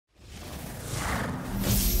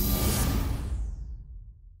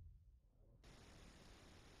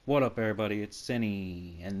What up, everybody? It's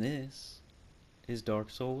Sinny, and this is Dark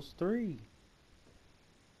Souls 3.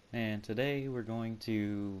 And today we're going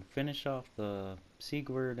to finish off the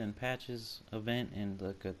Sigurd and Patches event in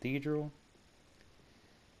the cathedral.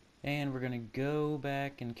 And we're going to go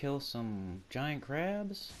back and kill some giant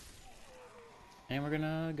crabs. And we're going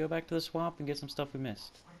to go back to the swamp and get some stuff we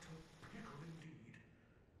missed. Quite a pickle indeed.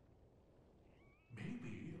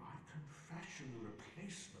 Maybe I can fashion a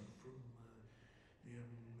replacement from the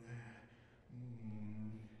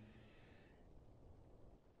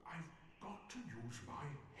I've got to use my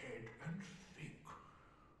head and think.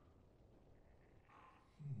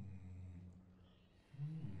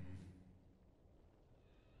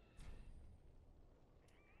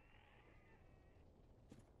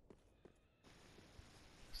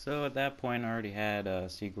 So at that point I already had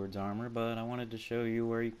Sigurd's armor, but I wanted to show you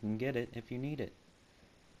where you can get it if you need it.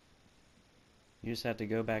 You just have to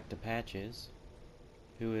go back to Patches,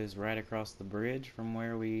 who is right across the bridge from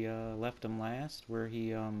where we left him last, where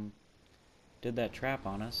he did that trap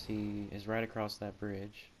on us. He is right across that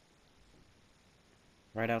bridge,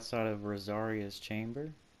 right outside of Rosaria's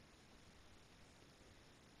chamber.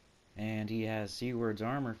 And he has Sigurd's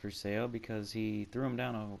armor for sale because he threw him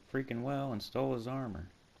down a freaking well and stole his armor.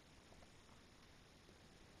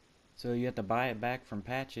 So you have to buy it back from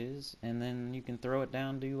Patches, and then you can throw it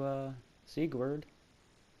down to Sigurd.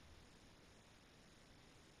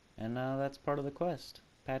 And that's part of the quest.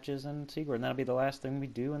 Patches and Sigurd. And that'll be the last thing we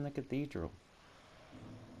do in the cathedral.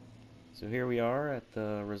 So here we are at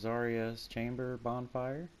the Rosaria's chamber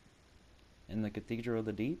bonfire in the Cathedral of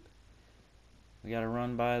the Deep. We gotta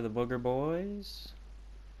run by the booger boys.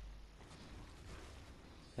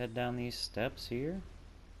 Head down these steps here.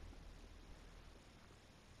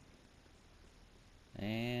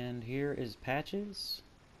 And here is Patches,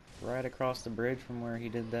 right across the bridge from where he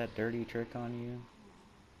did that dirty trick on you.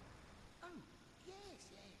 Oh, yes,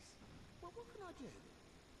 yes. Well, what can I do?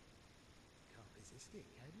 Can't resist it,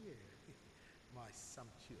 can you? My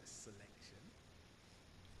sumptuous selection.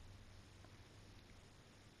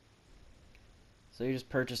 So you just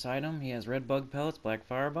purchase item. He has red bug pellets, black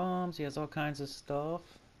fire bombs, he has all kinds of stuff.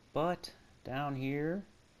 But down here,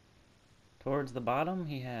 towards the bottom,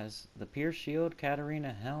 he has the Pierce Shield,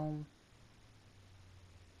 Katarina Helm,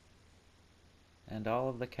 and all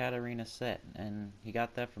of the Katarina set. And he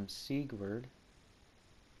got that from Sigurd.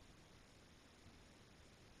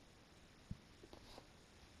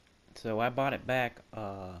 So I bought it back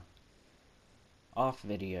off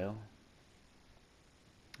video.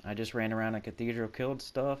 I just ran around a cathedral, killed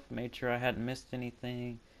stuff, made sure I hadn't missed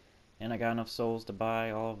anything, and I got enough souls to buy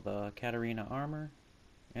all of the Katarina armor,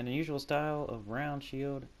 and the usual style of round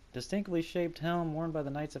shield, distinctly shaped helm worn by the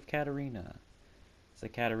Knights of Katarina. It's the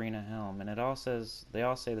Katarina helm, and they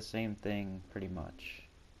all say the same thing pretty much.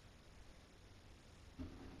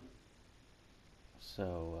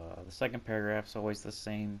 So the second paragraph's always the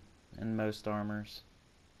same in most armors.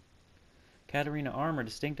 Katarina armor,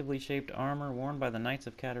 distinctively shaped armor worn by the Knights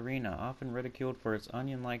of Katarina, often ridiculed for its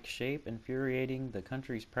onion-like shape, infuriating the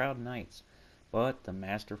country's proud knights. But the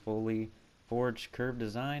masterfully forged curved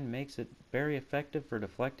design makes it very effective for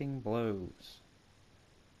deflecting blows.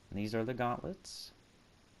 And these are the gauntlets.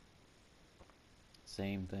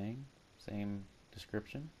 Same thing, same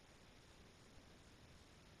description.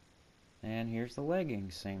 And here's the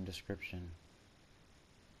leggings, same description.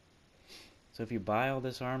 So if you buy all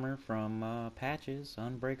this armor from Patches,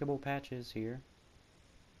 Unbreakable Patches here,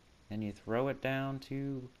 and you throw it down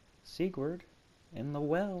to Sigurd in the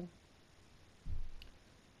well,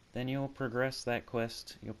 then you'll progress that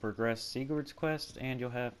quest. You'll progress Sigurd's quest, and you'll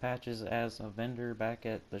have Patches as a vendor back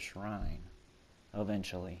at the shrine,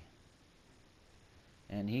 eventually.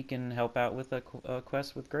 And he can help out with a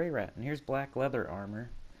quest with Grey Rat. And here's black leather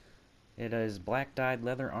armor. It is black dyed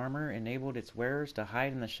leather armor, enabled its wearers to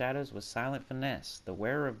hide in the shadows with silent finesse. The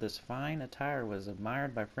wearer of this fine attire was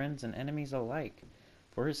admired by friends and enemies alike,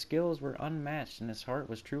 for his skills were unmatched and his heart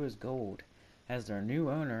was true as gold. As their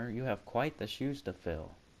new owner, you have quite the shoes to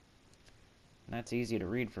fill. And that's easy to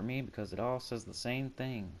read for me because it all says the same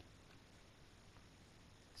thing.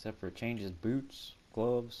 Except for it changes boots,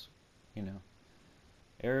 gloves,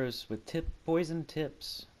 arrows with poison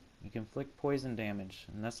tips. You can inflict poison damage,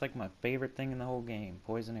 and that's like my favorite thing in the whole game,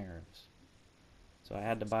 poison arrows. So I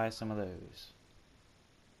had to buy some of those.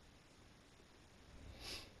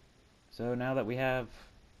 So now that we have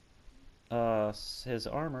his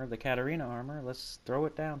armor, the Katarina armor, let's throw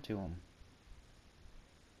it down to him.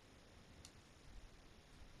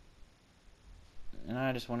 And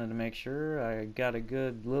I just wanted to make sure I got a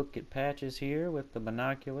good look at Patches here with the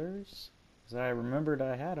binoculars, because I remembered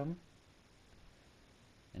I had them.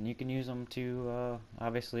 And you can use them to,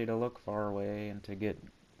 obviously, to look far away and to get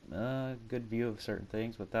a good view of certain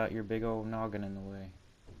things without your big old noggin in the way.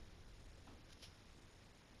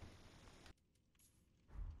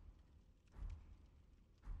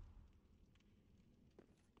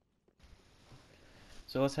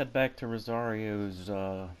 So let's head back to Rosario's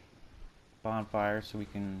bonfire so we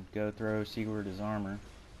can go throw Sigurd his armor.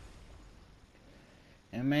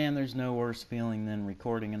 And man, there's no worse feeling than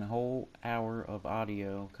recording a whole hour of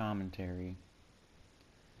audio commentary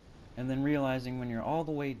and then realizing when you're all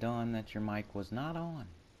the way done that your mic was not on.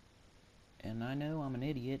 And I know I'm an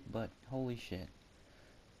idiot, but holy shit.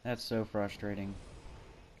 That's so frustrating.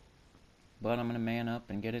 But I'm gonna man up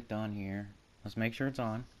and get it done here. Let's make sure it's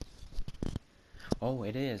on. Oh,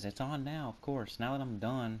 it is. It's on now, of course. Now that I'm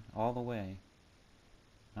done all the way.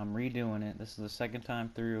 I'm redoing it. This is the second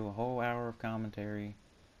time through a whole hour of commentary.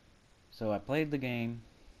 So I played the game,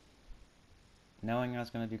 knowing I was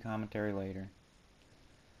going to do commentary later.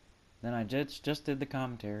 Then I just did the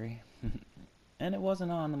commentary. And it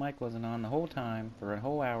wasn't on, the mic wasn't on the whole time for a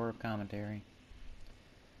whole hour of commentary.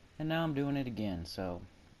 And now I'm doing it again, so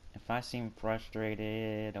if I seem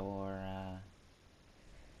frustrated or,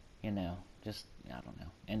 just, I don't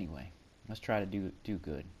know. Anyway, let's try to do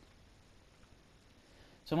good.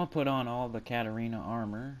 So I'm going to put on all the Katarina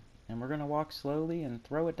armor, and we're going to walk slowly and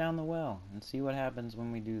throw it down the well, and see what happens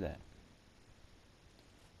when we do that.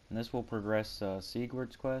 And this will progress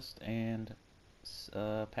Sigurd's quest and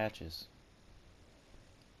patches.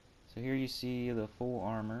 So here you see the full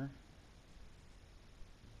armor.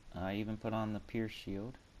 I even put on the pierce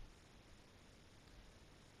shield.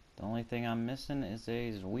 The only thing I'm missing is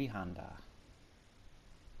a Zwihanda.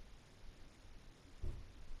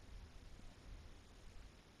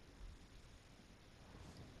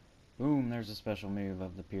 Boom, there's a special move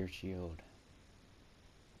of the pierce shield.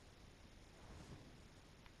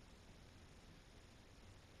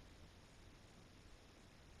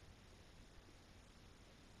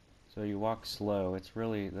 So you walk slow.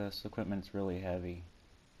 This equipment's really heavy.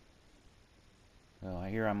 So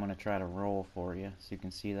here I'm going to try to roll for you so you can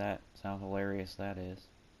see that. See how hilarious that is.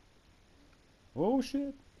 Oh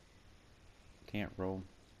shit! Can't roll.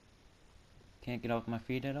 Can't get off my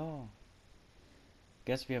feet at all.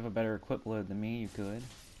 Guess if you have a better equip load than me, you could.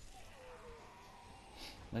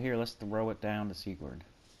 But here, let's throw it down to Sigurd.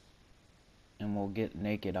 And we'll get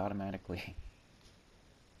naked automatically.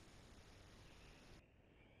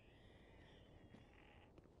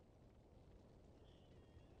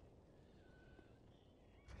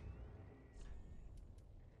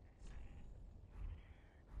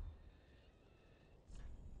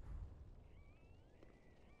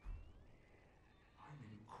 I'm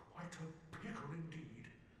in quite a pickle indeed.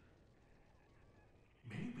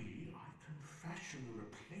 Maybe I can fashion a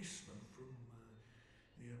replacement from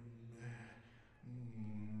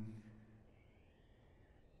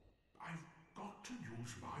I've got to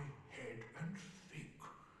use my head and think.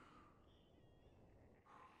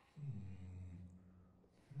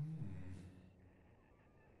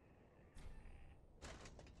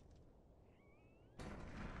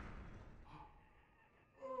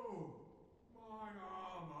 Oh, my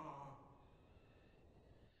armor!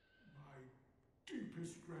 My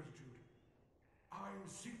deepest gratitude. I,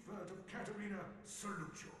 Siegfried of Katarina,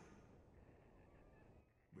 salute you.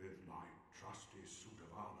 With my trusty suit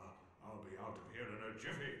of armor, I'll be out of here in a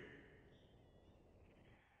jiffy.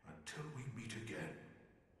 Until we meet again,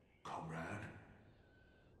 comrade.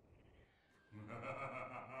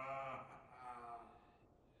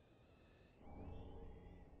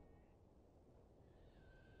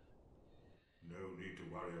 No need to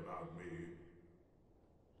worry about me.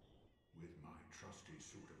 With my trusty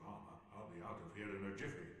suit of armor, I'll be out of here in a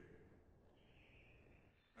jiffy.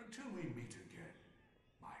 Until we meet again,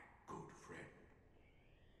 my good friend.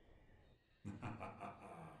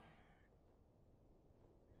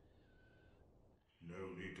 No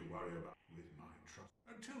need to worry about with my trust.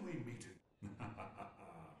 Until we meet again.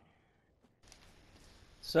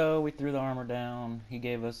 So we threw the armor down. He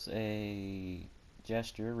gave us a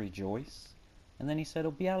gesture, rejoice. And then he said,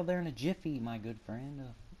 he'll be out of there in a jiffy, my good friend.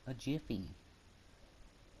 A jiffy.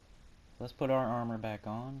 Let's put our armor back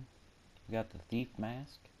on. We got the thief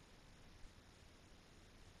mask.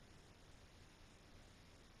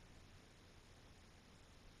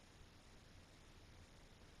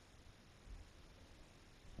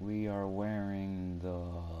 We are wearing the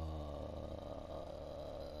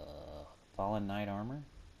Fallen Knight armor.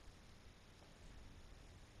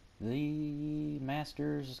 The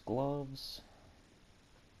Master's gloves,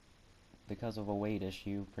 because of a weight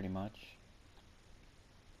issue, pretty much.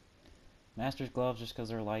 Master's gloves just because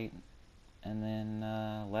they're light. and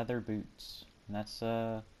then leather boots. And that's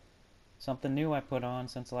something new I put on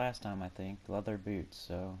since last time, I think. Leather boots.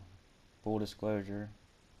 So, full disclosure,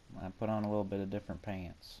 I put on a little bit of different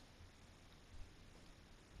pants.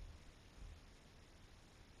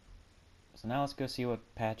 So now let's go see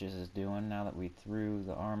what Patches is doing now that we threw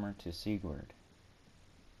the armor to Sigurd.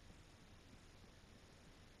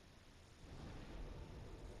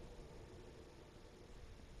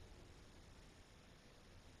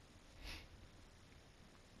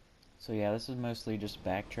 So yeah, this is mostly just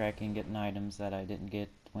backtracking, getting items that I didn't get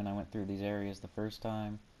when I went through these areas the first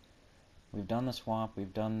time. We've done the swamp,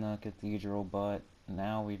 we've done the cathedral, but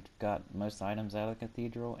now we've got most items out of the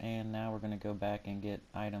cathedral, and now we're going to go back and get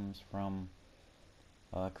items from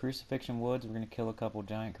Crucifixion Woods. We're going to kill a couple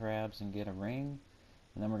giant crabs and get a ring,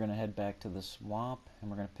 and then we're going to head back to the swamp, and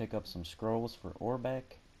we're going to pick up some scrolls for Orbeck,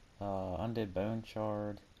 Undead Bone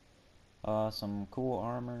Shard, some cool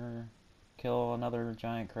armor, kill another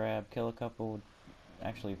giant crab, kill a couple,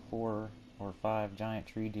 actually 4 or 5 giant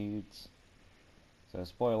tree dudes. So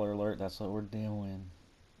spoiler alert, that's what we're doing.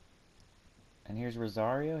 And here's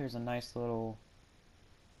Rosario. Here's a nice little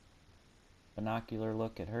binocular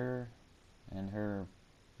look at her and her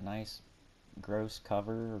nice gross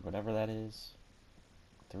cover or whatever that is.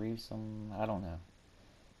 Threesome, I don't know.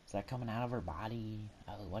 Is that coming out of her body?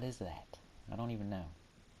 Oh, what is that? I don't even know.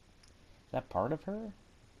 Is that part of her?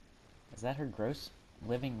 Is that her gross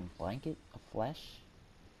living blanket of flesh?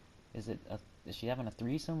 Is she having a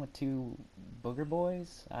threesome with 2 booger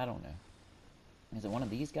boys? I don't know. Is it one of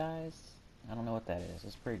these guys? I don't know what that is.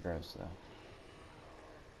 It's pretty gross though.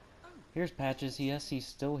 Here's Patches. Yes, he's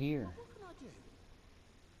still here. What can I do?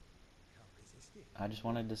 Can't resist it. I just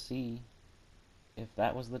wanted to see if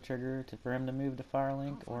that was the trigger for him to move to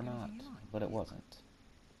Firelink or not, but it wasn't.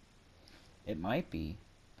 It might be,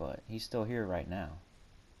 but he's still here right now.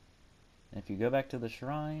 And if you go back to the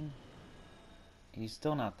shrine, he's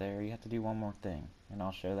still not there. You have to do one more thing, and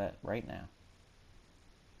I'll show that right now.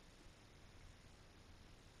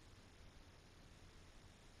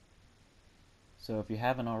 So if you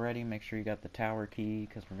haven't already, make sure you got the tower key,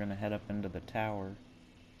 because we're going to head up into the tower.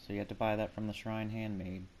 So you have to buy that from the Shrine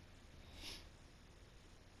Handmaid.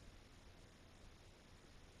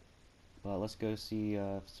 But let's go see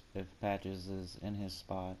if Patches is in his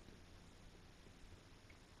spot.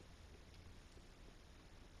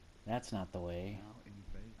 That's not the way.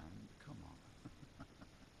 Come on.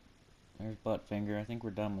 There's Buttfinger. I think we're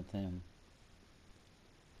done with him.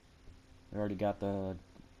 We already got the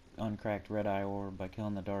uncracked red eye orb by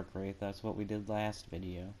killing the dark wraith. That's what we did last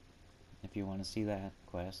video, if you want to see that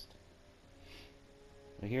quest.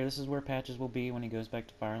 But here, this is where Patches will be when he goes back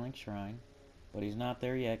to Firelink Shrine. But he's not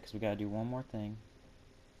there yet, because we gotta do one more thing.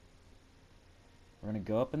 We're gonna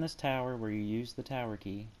go up in this tower where you use the tower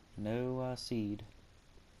key. No seed.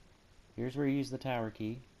 Here's where you use the tower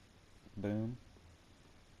key. Boom.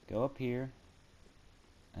 Go up here.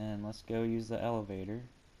 And let's go use the elevator.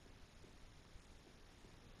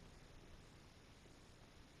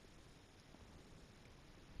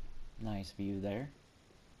 Nice view there.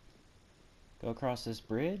 Go across this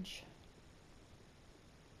bridge.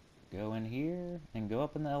 Go in here and go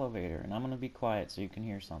up in the elevator. And I'm going to be quiet so you can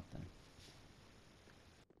hear something.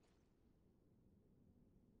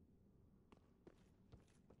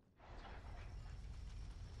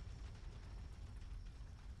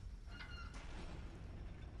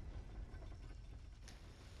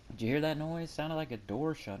 Did you hear that noise? It sounded like a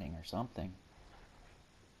door shutting or something.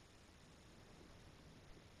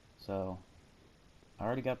 So, I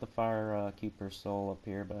already got the Firekeeper's soul up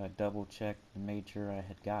here, but I double checked and made sure I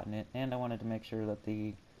had gotten it. And I wanted to make sure that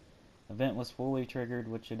the event was fully triggered,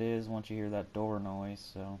 which it is once you hear that door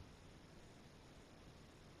noise, so.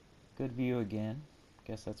 Good view again.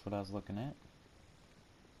 Guess that's what I was looking at.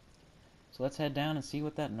 So let's head down and see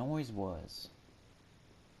what that noise was.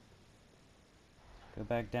 Go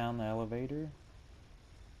back down the elevator.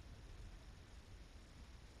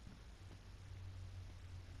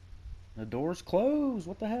 The door's closed!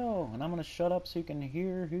 What the hell? And I'm gonna shut up so you can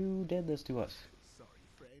hear who did this to us. Sorry,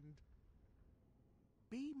 friend.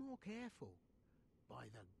 Be more careful. By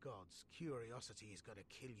the gods, curiosity is gonna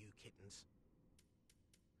kill you, kittens.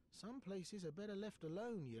 Some places are better left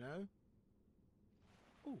alone, you know.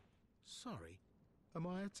 Oh, sorry. Am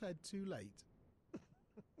I a tad too late?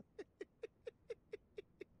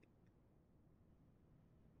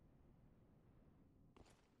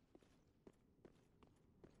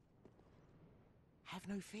 Have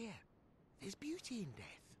no fear. There's beauty in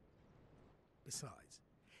death. Besides,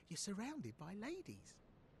 you're surrounded by ladies.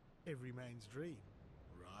 Every man's dream,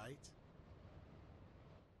 right?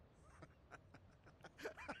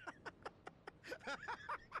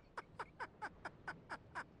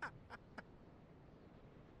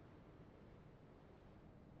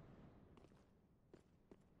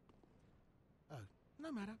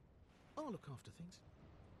 no matter. I'll look after things.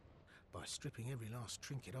 By stripping every last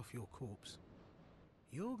trinket off your corpse,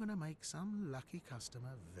 you're gonna make some lucky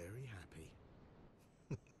customer very happy.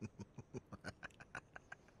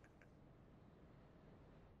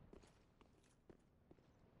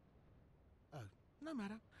 Oh, no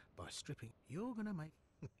matter. By stripping, you're gonna make...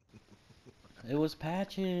 It was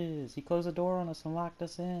Patches! He closed the door on us and locked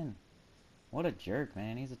us in. What a jerk,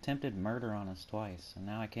 man. He's attempted murder on us twice, and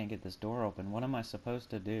now I can't get this door open. What am I supposed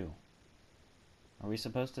to do? Are we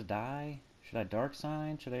supposed to die? Should I dark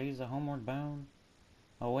sign? Should I use a homeward bone?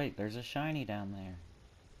 Oh wait, there's a shiny down there.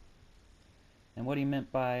 And what he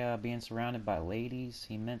meant by being surrounded by ladies,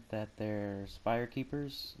 he meant that there's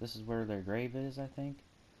firekeepers. This is where their grave is, I think.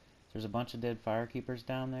 There's a bunch of dead firekeepers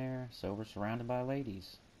down there, so we're surrounded by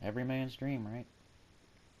ladies. Every man's dream, right?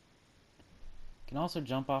 Can also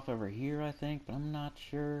jump off over here, I think, but I'm not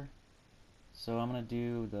sure. So I'm gonna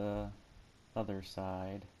do the other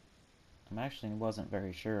side. I actually wasn't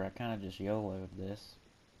very sure. I kind of just YOLO'd this.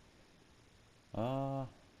 You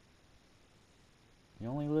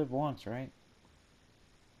only live once, right?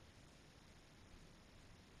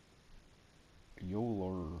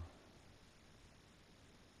 YOLO.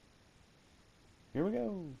 Here we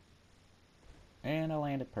go. And I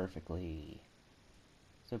landed perfectly.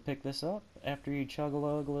 So pick this up after you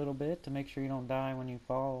chug-a-lug a little bit to make sure you don't die when you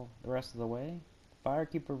fall the rest of the way.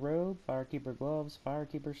 Firekeeper robe, firekeeper gloves,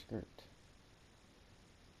 firekeeper skirt.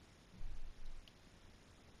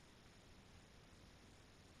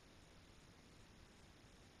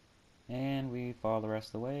 And we fall the rest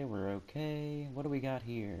of the way. We're okay. What do we got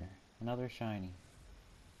here? Another shiny.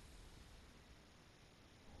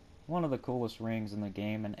 One of the coolest rings in the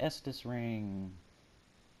game, an Estus ring.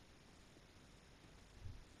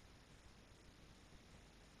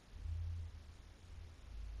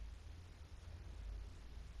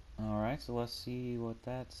 Alright, so let's see what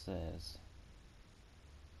that says.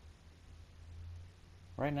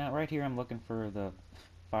 Right here I'm looking for the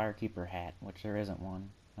firekeeper hat, which there isn't one.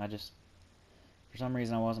 For some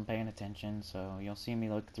reason I wasn't paying attention, so you'll see me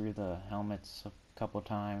look through the helmets a couple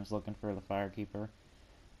times looking for the firekeeper.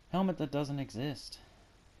 Helmet that doesn't exist.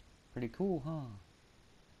 Pretty cool, huh?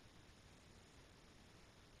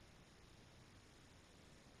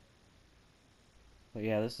 But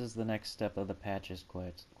yeah, this is the next step of the Patches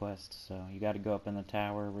quest. So you gotta go up in the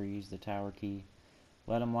tower where you use the tower key.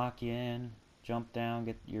 Let them lock you in. Jump down,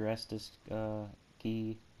 get your Estus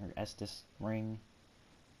key, or Estus ring.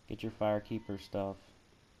 Get your firekeeper stuff.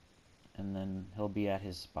 And then he'll be at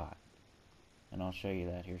his spot. And I'll show you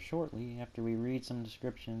that here shortly after we read some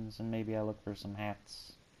descriptions and maybe I look for some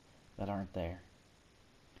hats that aren't there.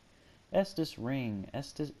 Estus ring.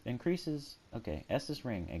 Estus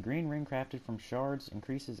ring. A green ring crafted from shards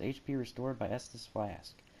increases HP restored by Estus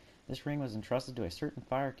flask. This ring was entrusted to a certain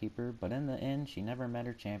firekeeper, but in the end she never met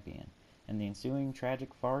her champion, and the ensuing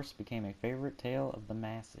tragic farce became a favorite tale of the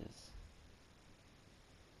masses.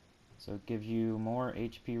 So it gives you more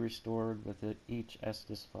HP restored with each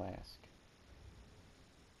Estus flask.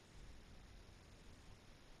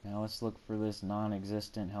 Now let's look for this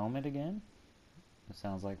non-existent helmet again. That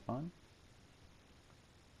sounds like fun.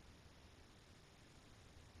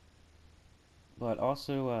 But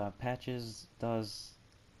also, Patches does,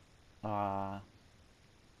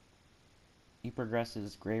 he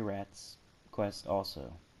progresses Grey Rat's quest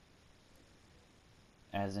also.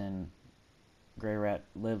 As in, Grey Rat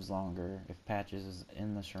lives longer if Patches is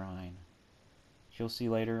in the shrine. You'll see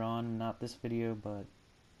later on, not this video, but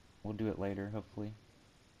we'll do it later, hopefully.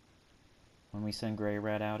 When we send Grey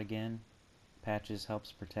Rat out again, Patches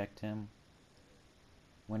helps protect him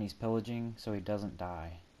when he's pillaging so he doesn't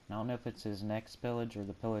die. I don't know if it's his next pillage or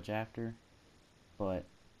the pillage after, but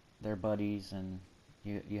they're buddies and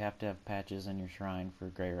you have to have Patches in your shrine for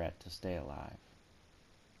Grey Rat to stay alive.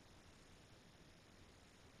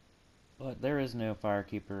 But there is no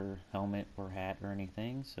firekeeper helmet or hat or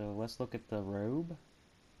anything, so let's look at the robe.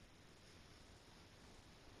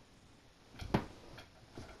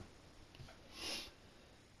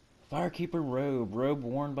 Firekeeper robe. Robe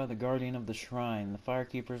worn by the guardian of the shrine. The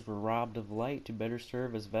firekeepers were robbed of light to better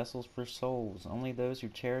serve as vessels for souls. Only those who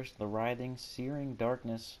cherished the writhing, searing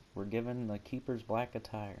darkness were given the keeper's black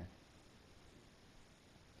attire.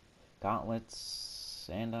 Gauntlets,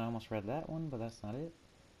 and I almost read that one, but that's not it.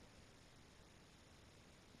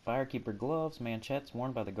 Firekeeper gloves, manchettes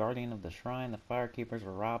worn by the guardian of the shrine. The firekeepers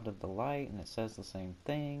were robbed of the light, and it says the same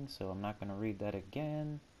thing, so I'm not going to read that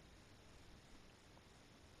again.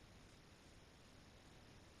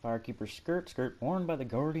 Firekeeper skirt, skirt worn by the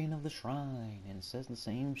guardian of the shrine, and it says the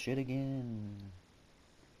same shit again.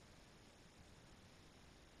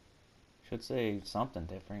 Should say something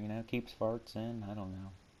different, you know, keeps farts in, I don't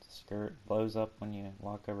know. Skirt blows up when you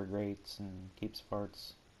walk over grates and keeps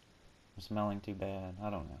farts from smelling too bad, I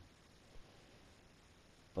don't know.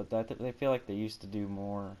 But they feel like they used to do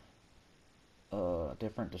more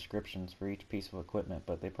different descriptions for each piece of equipment,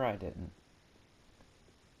 but they probably didn't.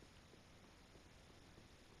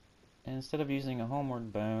 And instead of using a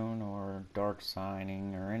homeward bone or dark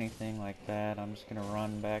signing or anything like that, I'm just gonna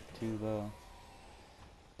run back to the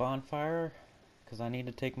bonfire because I need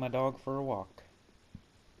to take my dog for a walk.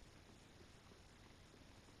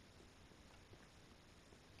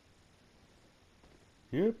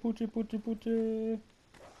 Yeah, Poochie, Poochie, Poochie.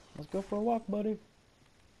 Let's go for a walk, buddy.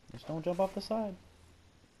 Just don't jump off the side.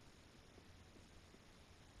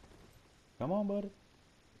 Come on, buddy.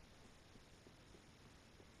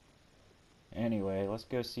 Anyway, let's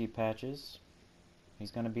go see Patches.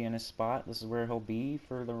 He's gonna be in his spot. This is where he'll be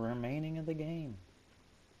for the remaining of the game.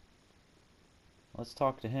 Let's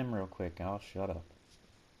talk to him real quick. I'll shut up.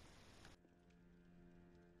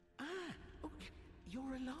 Ah, look,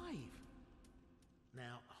 you're alive.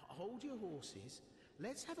 Now, hold your horses.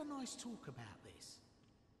 Let's have a nice talk about this.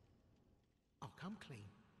 I'll come clean.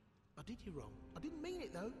 I did you wrong. I didn't mean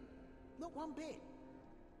it, though. Not one bit.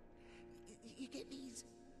 You get these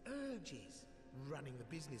urges running the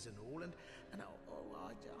business and all, and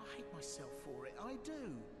I hate myself for it. I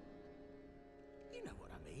do. You know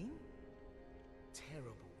what I mean.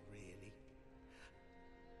 Terrible, really.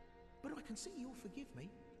 But I can see you'll forgive me.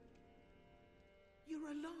 You're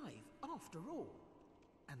alive, after all.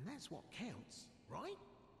 And that's what counts, right?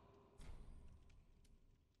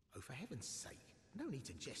 Oh, for heaven's sake, no need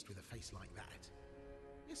to jest with a face like that.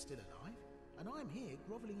 You're still alive, and I'm here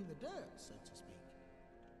grovelling in the dirt, so to speak.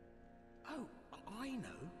 Oh, I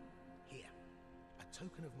know. Here, a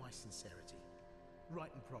token of my sincerity.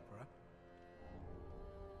 Right and proper, huh?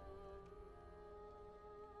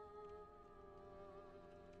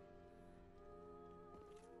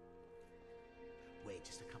 We're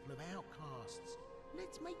just a couple of outcasts.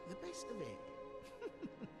 Let's make the best of it.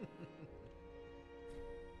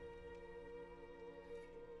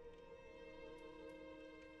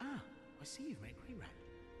 Ah, I see you've met Grey Rat.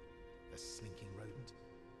 The slinking rodent.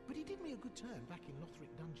 But he did me a good turn back in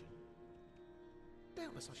Lothric Dungeon.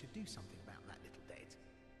 Doubtless I should do something about that little dead.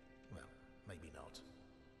 Well, maybe not.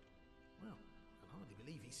 Well, I can hardly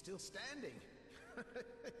believe he's still standing.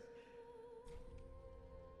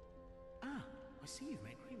 Ah, I see you've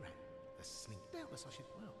met Grey Rat. The slink. Doubtless I should.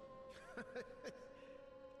 Well.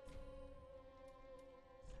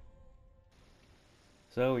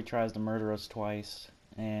 So he tries to murder us twice,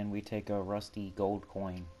 and we take a rusty gold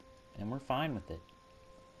coin, and we're fine with it.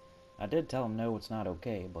 I did tell him no, it's not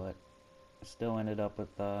okay, but it still ended up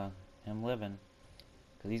with him living.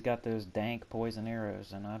 Because he's got those dank poison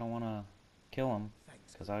arrows, and I don't want to kill him,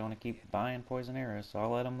 because I want to keep buying poison arrows, so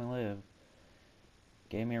I'll let him live.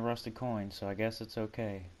 Gave me a rusted coin, so I guess it's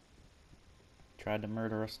okay. Tried to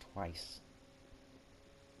murder us twice.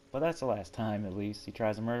 But that's the last time, at least. He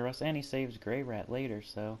tries to murder us, and he saves Grey Rat later,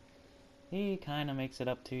 so he kind of makes it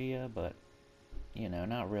up to you, but, you know,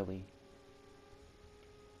 not really.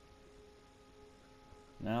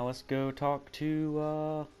 Now let's go talk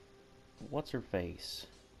to, what's-her-face.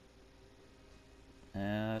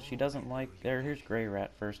 She doesn't like... Here's Grey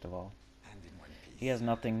Rat, first of all. He has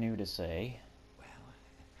nothing new to say,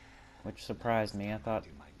 which surprised me. I thought,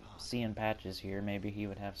 seeing Patches here, maybe he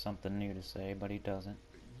would have something new to say, but he doesn't.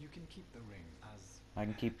 You can keep the ring as... I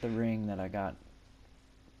can keep the ring that I got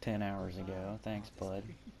 10 hours ago. Thanks, bud.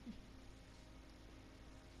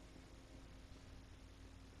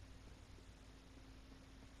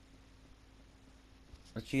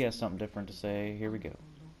 But she has something different to say. Here we go.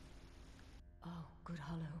 Oh, good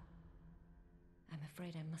Hollow. I'm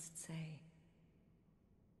afraid I must say,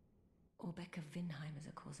 Orbeck of Vinheim is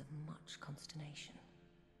a cause of much consternation.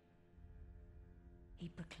 He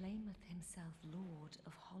proclaimeth himself Lord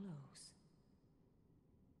of Hollows.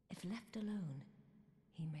 If left alone,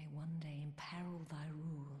 he may one day imperil thy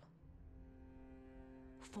rule.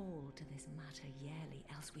 Fall to this matter yearly,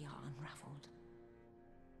 else we are unravelled.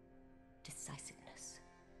 Decisiveness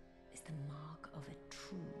is the mark of a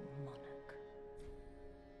true monarch.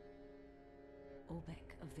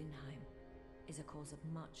 Orbeck of Vinheim is a cause of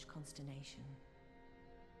much consternation.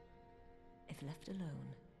 If left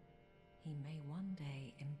alone, he may one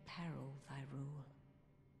day imperil thy rule.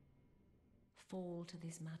 Fall to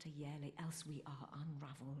this matter yearly, else we are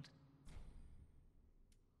unravelled.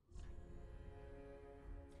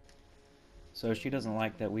 So she doesn't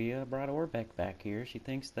like that we brought Orbeck back here. She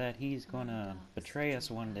thinks that he's gonna betray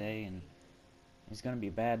us one day It's going to be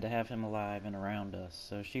bad to have him alive and around us.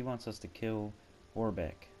 So she wants us to kill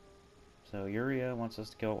Orbeck. So Yuria wants us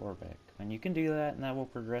to kill Orbeck. And you can do that, and that will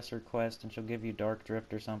progress her quest, and she'll give you Dark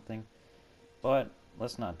Drift or something. But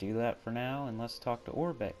let's not do that for now, and let's talk to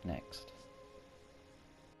Orbeck next.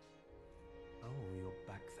 Oh, you're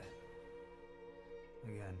back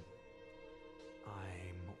then. Again.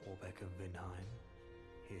 I'm Orbeck of Vinheim,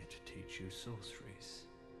 here to teach you sorceries.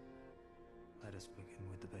 Let us begin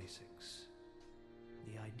with the basics.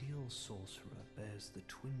 The ideal sorcerer bears the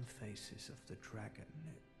twin faces of the dragon.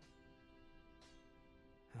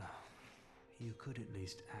 You could at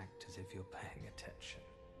least act as if you're paying attention.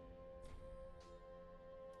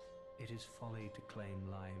 It is folly to claim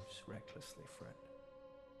lives recklessly, friend.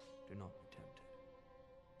 Do not be tempted.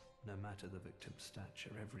 No matter the victim's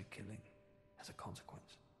stature, every killing has a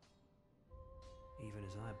consequence. Even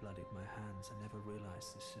as I bloodied my hands, I never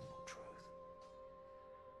realized this simple truth.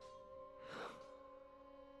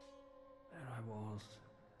 There I was,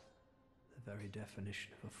 the very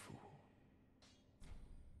definition of a fool.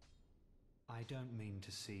 I don't mean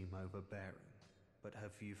to seem overbearing, but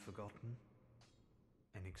have you forgotten?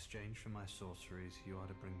 In exchange for my sorceries, you are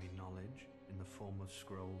to bring me knowledge in the form of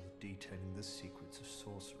scrolls detailing the secrets of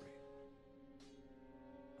sorcery.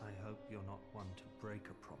 I hope you're not one to break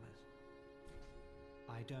a promise.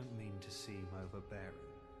 I don't mean to seem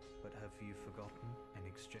overbearing, but have you forgotten? In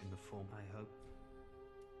exchange the form I hope.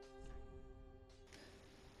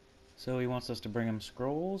 So he wants us to bring him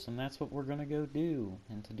scrolls, and that's what we're going to go do.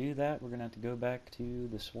 And to do that, we're going to have to go back to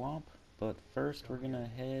the swamp. But first, we're going to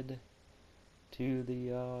head to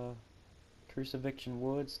the Crucifixion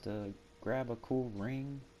Woods to grab a cool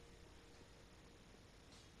ring.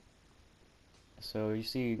 So you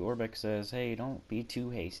see, Orbeck says, hey, don't be too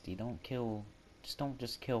hasty. Don't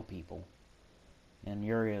just kill people. And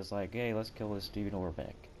Yuria's like, hey, let's kill this dude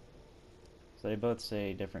Orbeck. So they both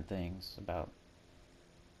say different things about,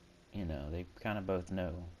 you know, they kind of both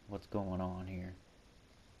know what's going on here.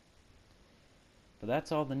 But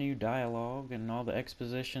that's all the new dialogue and all the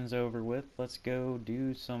exposition's over with. Let's go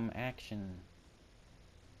do some action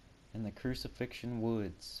in the Crucifixion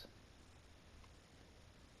Woods.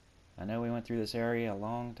 I know we went through this area a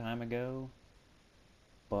long time ago,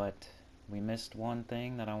 but we missed one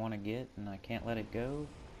thing that I want to get, and I can't let it go.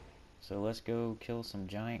 So let's go kill some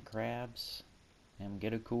giant crabs and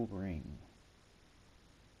get a cool ring.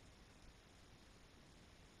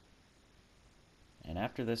 And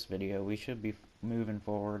after this video, we should be moving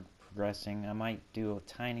forward, progressing. I might do a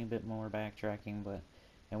tiny bit more backtracking, but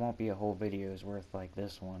it won't be a whole video's worth like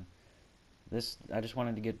this one. I just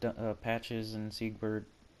wanted to get Patches and Siegbert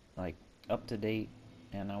like up to date,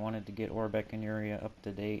 and I wanted to get Orbeck and Yuria up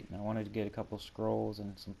to date, and I wanted to get a couple scrolls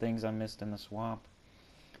and some things I missed in the swamp,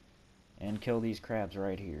 and kill these crabs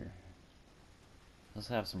right here. Let's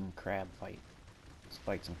have some crab fight. Let's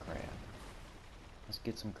fight some crab. Let's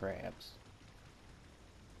get some crabs.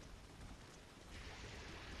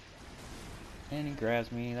 And he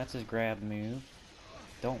grabs me. That's his grab move.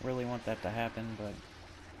 Don't really want that to happen, but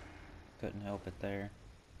couldn't help it there.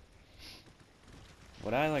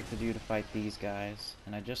 What I like to do to fight these guys,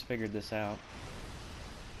 and I just figured this out,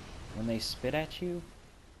 when they spit at you,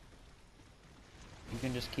 you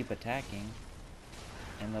can just keep attacking,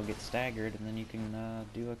 and they'll get staggered, and then you can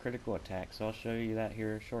do a critical attack. So I'll show you that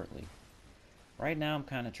here shortly. Right now I'm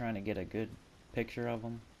kind of trying to get a good picture of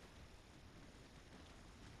them,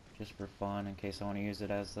 just for fun, in case I want to use it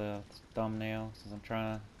as a thumbnail, since I'm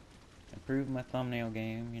trying to improve my thumbnail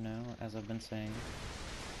game, you know, as I've been saying.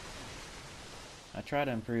 I try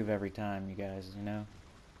to improve every time, you guys, you know.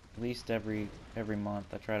 At least every month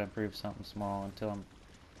I try to improve something small until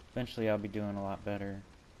eventually I'll be doing a lot better.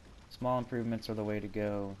 Small improvements are the way to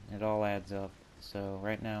go. It all adds up. So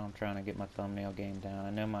right now I'm trying to get my thumbnail game down. I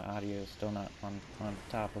know my audio is still not on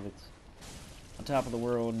top of the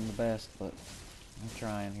world and the best, but I'm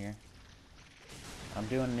trying here. I'm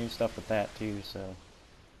doing new stuff with that too, so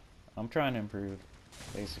I'm trying to improve,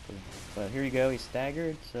 basically. But here you go, he's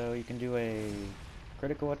staggered, so you can do a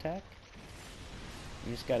critical attack.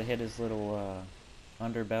 You just gotta hit his little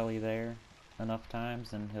underbelly there enough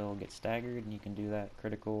times, and he'll get staggered, and you can do that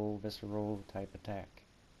critical, visceral type attack.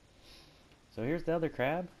 So here's the other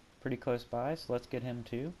crab, pretty close by, so let's get him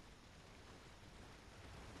too.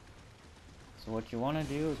 So what you want to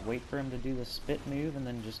do is wait for him to do the spit move, and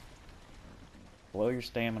then just blow your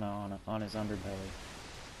stamina on his underbelly.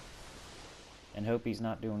 And hope he's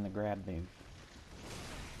not doing the grab move.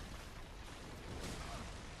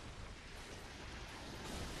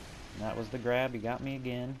 And that was the grab, he got me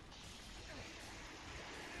again.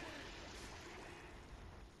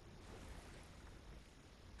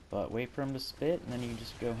 But wait for him to spit, and then you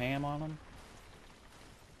just go ham on him.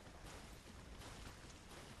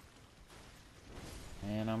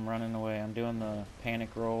 And I'm running away. I'm doing the panic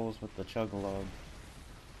rolls with the chug-a-lug.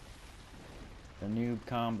 The noob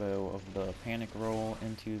combo of the panic roll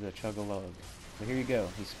into the chug-a-lug. So here you go.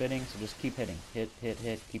 He's spitting, so just keep hitting. Hit, hit,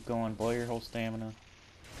 hit. Keep going. Blow your whole stamina.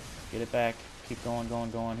 Get it back. Keep going,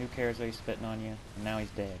 going, going. Who cares that he's spitting on you? And now he's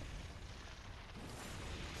dead.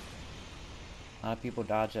 A lot of people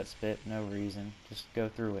dodge that spit, no reason. Just go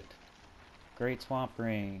through it. Great Swamp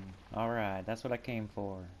Ring. Alright, that's what I came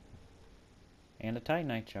for. And a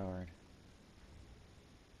Titanite shard.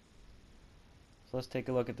 So let's take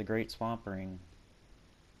a look at the Great Swamp Ring.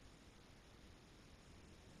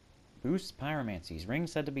 Boosts pyromancies. Ring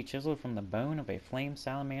said to be chiseled from the bone of a flame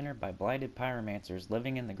salamander by blighted pyromancers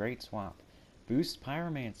living in the Great Swamp. Boosts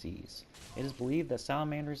pyromancies. It is believed that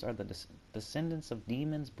salamanders are the descendants of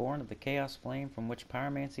demons born of the chaos flame from which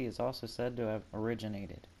pyromancy is also said to have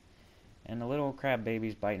originated. And the little crab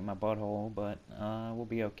baby's biting my butthole, but we'll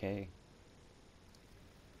be okay.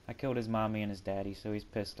 I killed his mommy and his daddy, so he's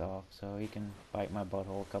pissed off, so he can bite my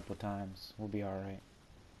butthole a couple of times. We'll be alright.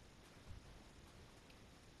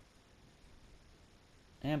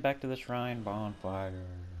 And back to the shrine bonfire.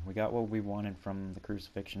 We got what we wanted from the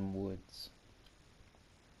Crucifixion Woods.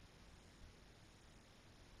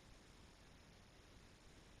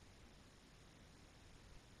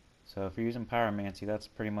 So if you're using pyromancy, that's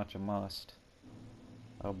pretty much a must.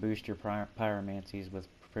 I'll boost your pyromancies with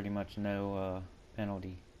pretty much no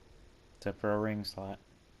penalty, except for a ring slot.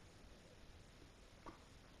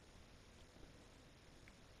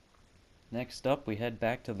 Next up, we head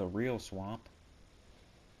back to the real swamp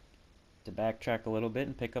to backtrack a little bit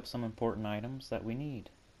and pick up some important items that we need,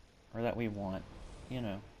 or that we want. You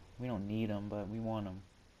know, we don't need them, but we want them.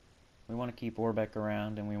 We want to keep Orbeck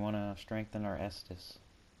around, and we want to strengthen our Estus.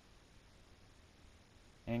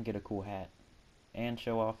 And get a cool hat. And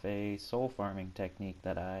show off a soul farming technique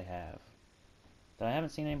that I have. That I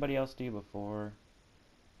haven't seen anybody else do before.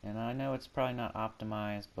 And I know it's probably not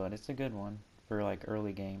optimized, but it's a good one for like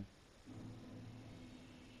early game.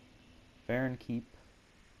 Farron Keep.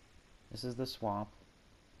 This is the swamp.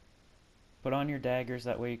 Put on your daggers,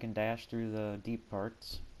 that way you can dash through the deep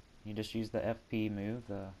parts. You just use the FP move,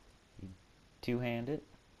 you two-hand it.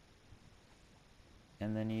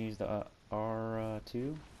 And then you use the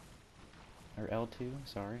R2, or L2,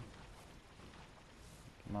 sorry.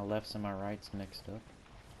 Get my lefts and my rights mixed up.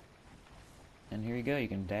 And here you go, you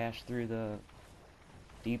can dash through the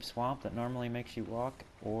deep swamp that normally makes you walk,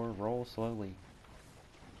 or roll slowly.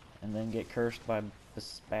 And then get cursed by the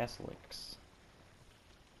basilics.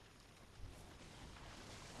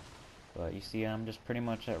 But you see, I'm just pretty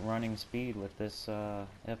much at running speed with this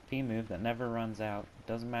FP move that never runs out. It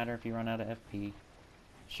doesn't matter if you run out of FP.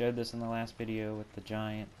 Showed this in the last video with the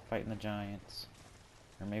giant, fighting the giants.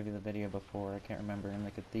 Or maybe the video before, I can't remember, in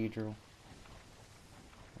the cathedral.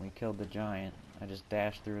 When we killed the giant, I just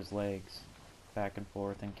dashed through his legs, back and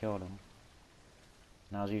forth, and killed him.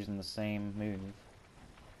 And I was using the same move.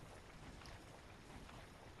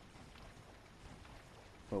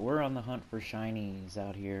 But we're on the hunt for shinies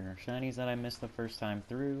out here. Shinies that I missed the first time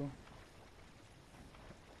through.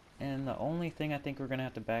 And the only thing I think we're going to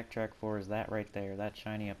have to backtrack for is that right there. That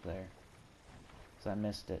shiny up there. Because I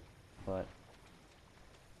missed it. But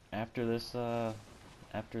after this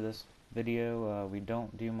video, we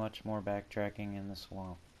don't do much more backtracking in the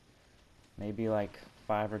swamp. Maybe like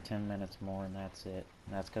 5 or 10 minutes more, and that's it.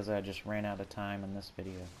 And that's because I just ran out of time in this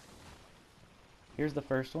video. Here's the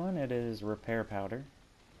first one. It is repair powder.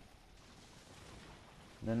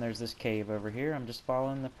 Then there's this cave over here. I'm just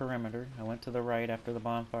following the perimeter. I went to the right after the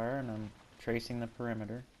bonfire, and I'm tracing the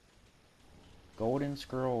perimeter. Golden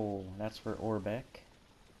scroll. That's for Orbeck.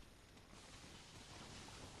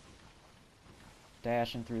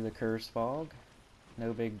 Dashing through the curse fog.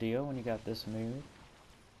 No big deal when you got this move.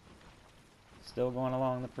 Still going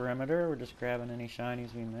along the perimeter. We're just grabbing any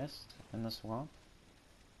shinies we missed in the swamp.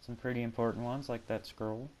 Some pretty important ones like that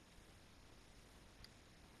scroll.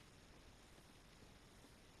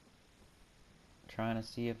 Trying to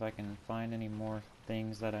see if I can find any more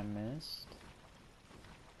things that I missed.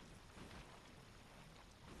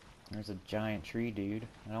 There's a giant tree dude.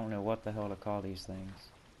 I don't know what the hell to call these things.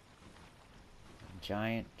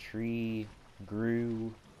 Giant tree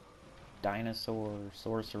grew dinosaur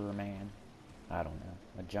sorcerer man. I don't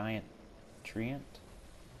know. A giant treant?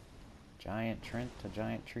 Giant trent, a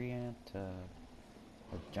giant treant, a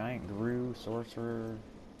giant grew sorcerer,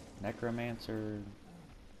 necromancer,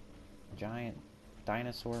 giant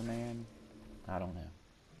dinosaur man. I don't know.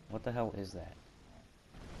 What the hell is that?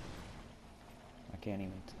 I can't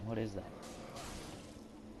even... What is that?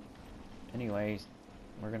 Anyways,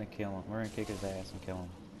 we're gonna kill him. We're gonna kick his ass and kill him.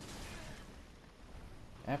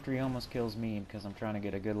 After he almost kills me because I'm trying to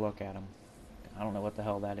get a good look at him. I don't know what the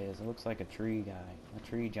hell that is. It looks like a tree guy. A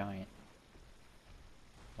tree giant.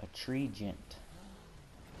 A tree gent.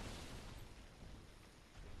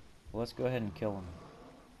 Well, let's go ahead and kill him.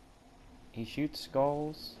 He shoots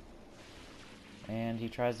skulls. And he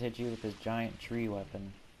tries to hit you with his giant tree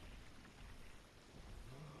weapon.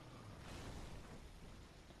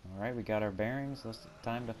 Alright, we got our bearings.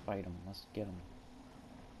 Time to fight him. Let's get him.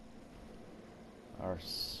 Our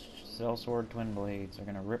sellsword twin blades are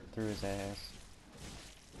gonna rip through his ass.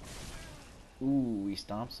 Ooh, he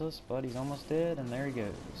stomps us, but he's almost dead, and there he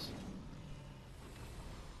goes.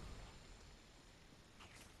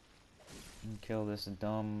 And kill this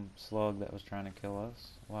dumb slug that was trying to kill us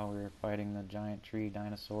while we were fighting the giant tree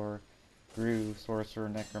dinosaur Gru sorcerer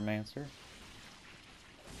necromancer.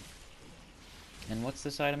 And what's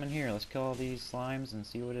this item in here? Let's kill all these slimes and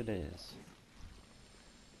see what it is.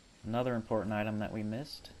 Another important item that we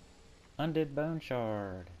missed. Undead bone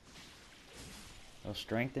shard. It'll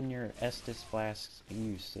strengthen your Estus flask's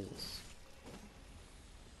uses.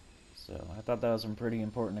 So I thought that was pretty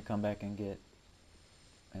important to come back and get.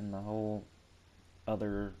 And the whole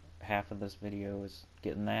other half of this video is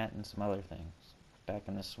getting that and some other things back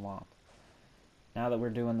in the swamp. Now that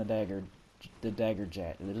we're doing the dagger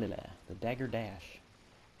dash.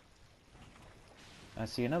 I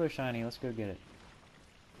see another shiny. Let's go get it.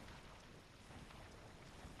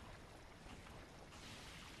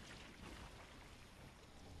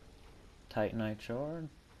 Titanite shard.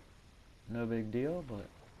 No big deal, but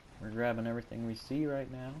we're grabbing everything we see right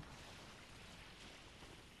now.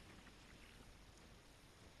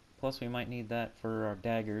 Plus we might need that for our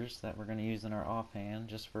daggers that we're going to use in our offhand,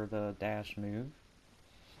 just for the dash move.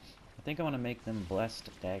 I think I want to make them blessed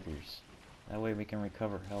daggers. That way we can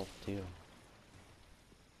recover health too.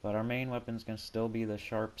 But our main weapon's going to still be the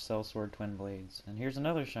sharp sellsword twin blades. And here's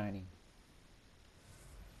another shiny.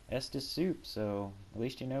 Estus soup, so at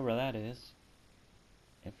least you know where that is.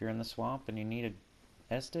 If you're in the swamp and you need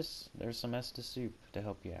a Estus, there's some Estus soup to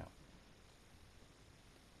help you out.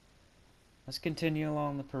 Let's continue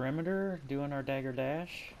along the perimeter, doing our dagger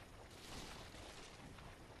dash.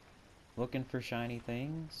 Looking for shiny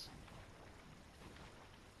things.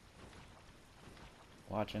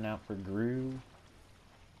 Watching out for Gru.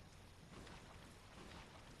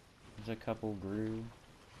 There's a couple Gru.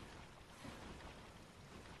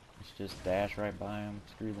 Let's just dash right by them.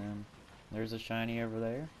 Screw them. There's a shiny over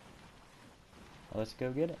there. Let's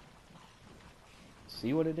go get it.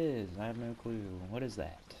 See what it is. I have no clue. What is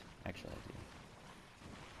that? Actually, I do.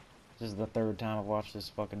 This is the third time I've watched this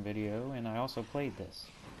fucking video, and I also played this.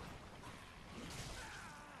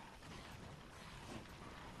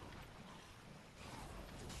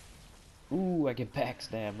 Ooh, I get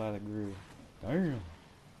backstabbed by the Gru. Damn.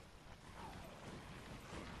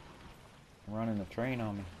 Running the train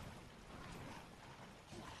on me.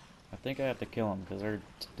 I think I have to kill them because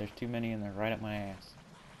there's too many and they're right at my ass.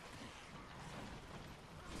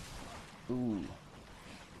 Ooh.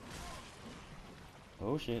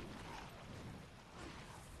 Oh shit.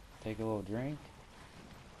 Take a little drink.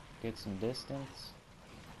 Get some distance.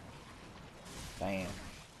 Bam.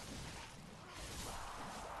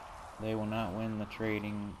 They will not win the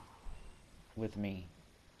trading with me.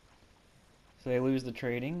 So they lose the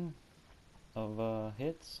trading of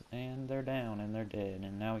hits, and they're down, and they're dead.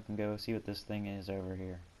 And now we can go see what this thing is over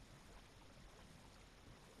here.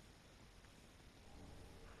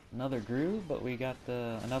 Another Gru, but we got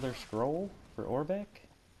another scroll for Orbeck.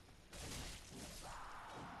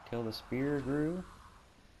 Kill the spear Gru.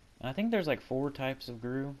 And I think there's like 4 types of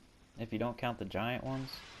Gru, if you don't count the giant ones.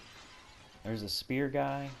 There's a spear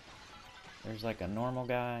guy. There's like a normal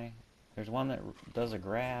guy. There's one that does a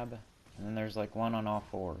grab. And then there's like one on all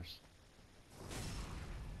 4s.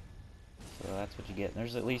 So that's what you get.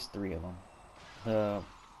 There's at least 3 of them. The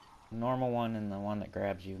normal one and the one that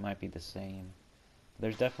grabs you might be the same.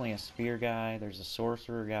 There's definitely a spear guy. There's a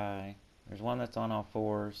sorcerer guy. There's one that's on all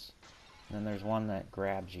 4s. And then there's one that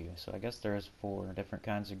grabs you. So I guess there is 4 different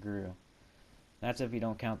kinds of Gru. That's if you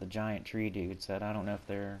don't count the giant tree dudes that I don't know if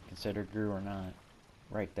they're considered Gru or not.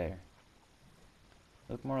 Right there.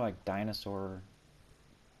 Look more like dinosaur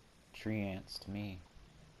tree ants to me.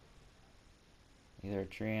 Either a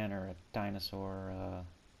tree ant or a dinosaur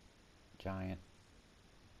giant.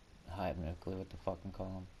 I have no clue what to fucking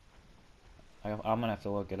call them. I'm gonna have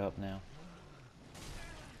to look it up now.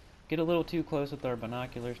 Get a little too close with our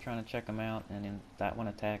binoculars trying to check them out, and then that one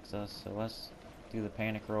attacks us, so let's do the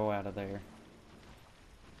panic roll out of there.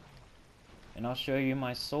 And I'll show you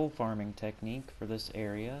my soul farming technique for this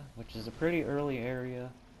area, which is a pretty early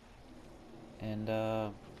area, and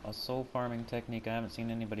a soul farming technique I haven't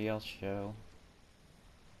seen anybody else show.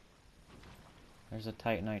 There's a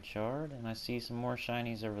Titanite shard, and I see some more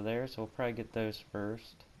shinies over there, so we'll probably get those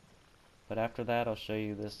first. But after that, I'll show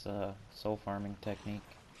you this soul farming technique.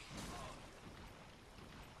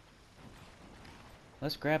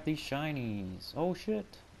 Let's grab these shinies. Oh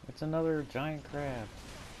shit, it's another giant crab.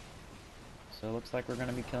 So it looks like we're going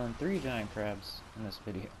to be killing 3 giant crabs in this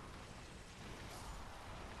video.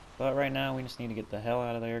 But right now we just need to get the hell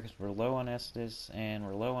out of there because we're low on Estus and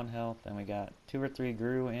we're low on health, and we got 2 or 3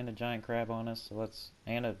 Gru and a giant crab on us, so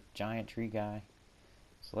and a giant tree guy.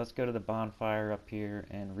 So let's go to the bonfire up here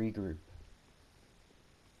and regroup.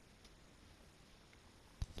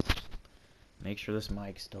 Make sure this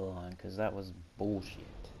mic's still on, because that was bullshit.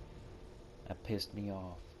 That pissed me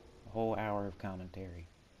off. A whole hour of commentary.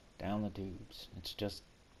 Down the tubes. It's just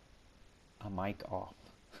a mic off.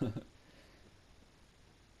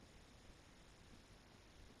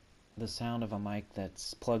 The sound of a mic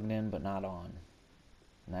that's plugged in but not on.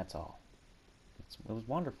 And that's all. It was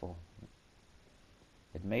wonderful.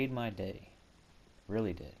 It made my day.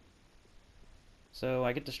 Really did. So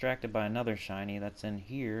I get distracted by another shiny that's in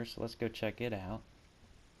here, so let's go check it out.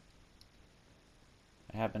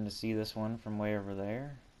 I happen to see this one from way over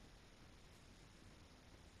there.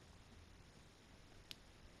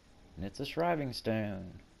 And it's a Shriving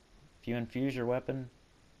Stone. If you infuse your weapon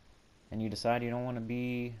and you decide you don't want to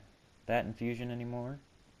be that infusion anymore,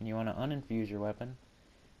 and you want to uninfuse your weapon,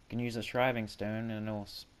 you can use a Shriving Stone and it'll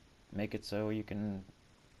make it so you can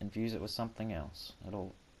infuse it with something else.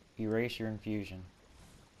 It'll erase your infusion.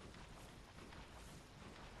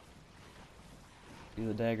 Do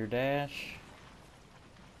the dagger dash.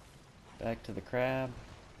 Back to the crab.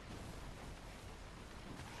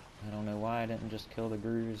 I don't know why I didn't just kill the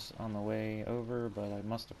Grus on the way over, but I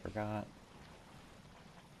must have forgot.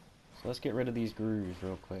 So let's get rid of these Grus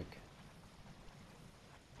real quick.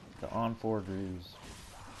 The on-4 Grus.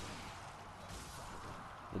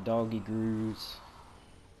 The doggy Grus.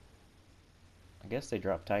 I guess they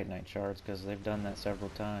drop Titanite shards because they've done that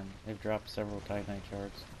several times. They've dropped several Titanite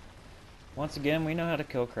shards. Once again, we know how to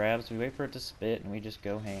kill crabs. We wait for it to spit and we just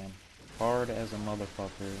go ham. Hard as a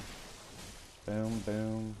motherfucker. Boom,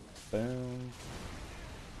 boom, boom.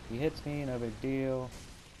 He hits me, no big deal.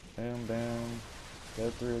 Boom, boom. Go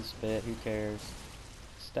through his spit, who cares?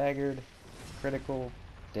 Staggered, critical,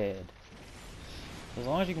 dead. As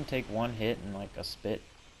long as you can take one hit and like a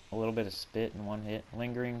little bit of spit in one hit.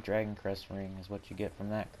 Lingering Dragon Crest Ring is what you get from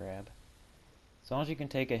that crab. As long as you can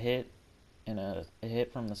take a hit and a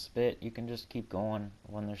hit from the spit, you can just keep going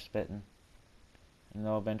when they're spitting. And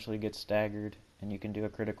they'll eventually get staggered, and you can do a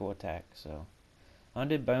critical attack. So,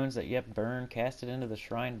 undead bones that yet burn, cast it into the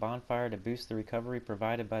shrine bonfire to boost the recovery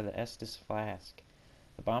provided by the Estus flask.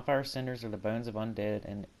 The bonfire cinders are the bones of undead,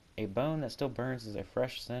 and a bone that still burns is a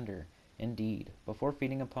fresh cinder. Indeed, before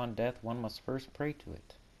feeding upon death, one must first pray to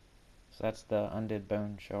it. So that's the undead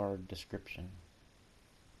bone shard description.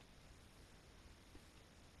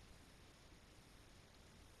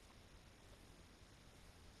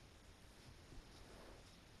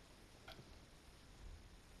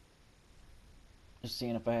 Just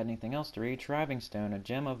seeing if I had anything else to read. Shriving Stone, a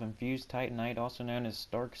gem of infused titanite, also known as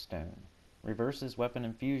Stark Stone. Reverses weapon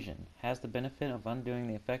infusion. Has the benefit of undoing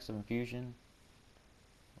the effects of infusion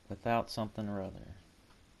without something or other.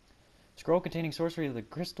 Scroll containing sorcery of the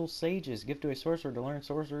Crystal Sages. Give to a sorcerer to learn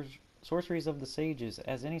sorceries of the Sages.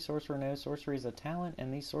 As any sorcerer knows, sorcery is a talent,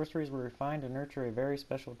 and these sorceries were refined to nurture a very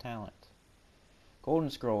special talent.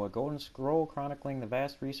 Golden Scroll, a golden scroll chronicling the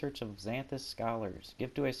vast research of Xanthus scholars.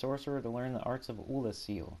 Give to a sorcerer to learn the arts of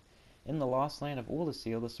Ulasil. In the lost land of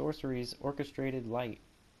Ulasil, the sorceries orchestrated light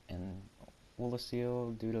and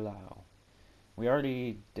Ulasil Doodalao. We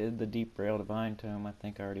already did the Deep Braille Divine Tome. I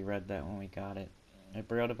think I already read that when we got it. A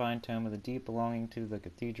Braille Divine Tome of the Deep belonging to the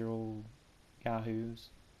Cathedral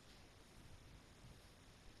Yahoos.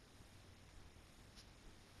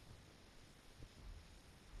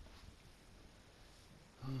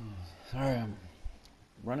 Sorry, I'm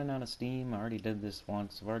running out of steam. I already did this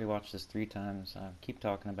once. I've already watched this 3 times. I keep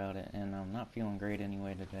talking about it, and I'm not feeling great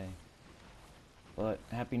anyway today. But,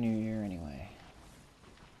 Happy New Year anyway.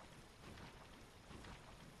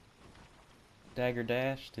 Dagger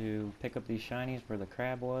dash to pick up these shinies where the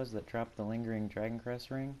crab was that dropped the lingering Dragon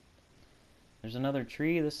Crest Ring. There's another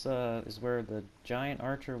tree. This is where the giant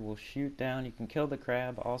archer will shoot down. You can kill the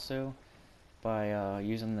crab also by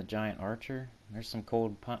using the giant archer. There's some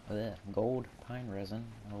gold pine resin.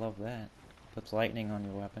 I love that. Puts lightning on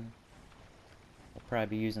your weapon. We'll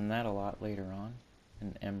probably be using that a lot later on.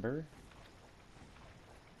 An ember.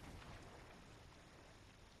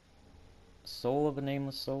 Soul of a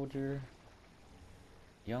Nameless Soldier.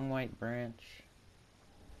 Young White Branch.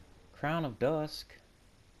 Crown of Dusk.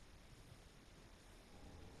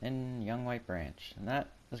 And Young White Branch. And that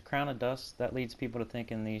is Crown of Dusk. That leads people to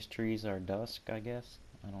thinking these trees are dusk, I guess.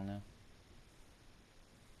 I don't know.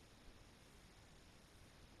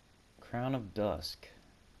 Crown of Dusk.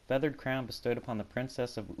 Feathered crown bestowed upon the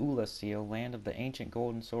Princess of Ulasil, land of the ancient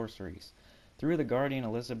golden sorceries. Through the Guardian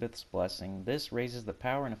Elizabeth's blessing, this raises the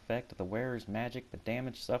power and effect of the wearer's magic. The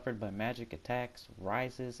damage suffered by magic attacks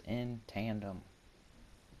rises in tandem.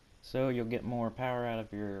 So you'll get more power out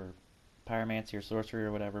of your pyromancy or sorcery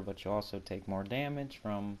or whatever, but you'll also take more damage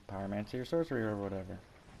from pyromancy or sorcery or whatever.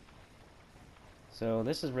 So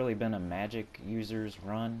this has really been a magic users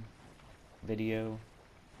run video.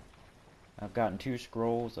 I've gotten 2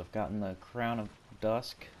 scrolls. I've gotten the Crown of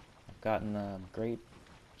Dusk. I've gotten the Great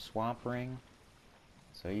Swamp Ring.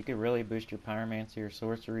 So you could really boost your pyromancy or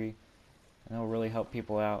sorcery, and it'll really help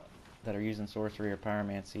people out that are using sorcery or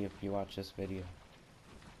pyromancy if you watch this video.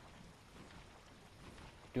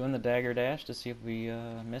 Doing the dagger dash to see if we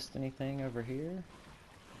missed anything over here.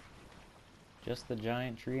 Just the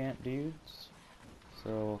giant tree ant dudes.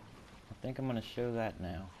 So I think I'm going to show that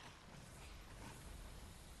now.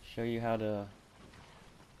 Show you how to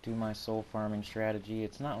do my soul farming strategy.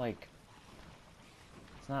 It's not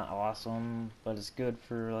awesome, but it's good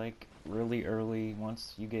for like really early.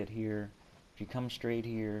 Once you get here, if you come straight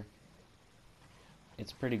here,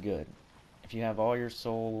 it's pretty good. If you have all your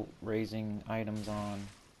soul raising items on,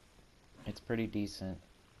 it's pretty decent.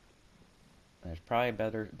 There's probably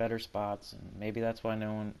better spots, and maybe that's why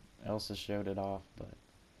no one else has showed it off, but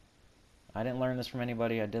I didn't learn this from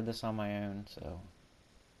anybody. I did this on my own, so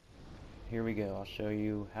here we go. I'll show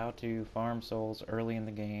you how to farm souls early in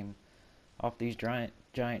the game off these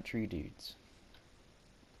giant tree dudes.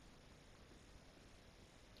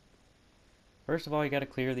 First of all, you got to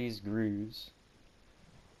clear these grooves.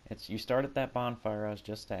 You start at that bonfire I was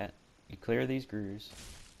just at. You clear these grooves.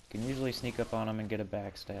 You can usually sneak up on them and get a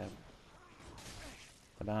backstab,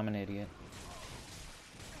 but I'm an idiot.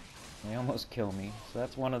 They almost kill me, so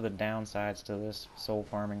that's one of the downsides to this soul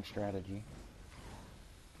farming strategy.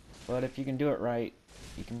 But if you can do it right,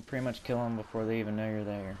 you can pretty much kill them before they even know you're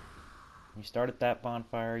there. You start at that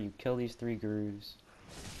bonfire, you kill these 3 grooves.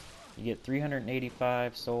 You get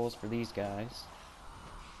 385 souls for these guys,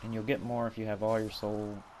 and you'll get more if you have all your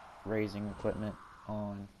soul raising equipment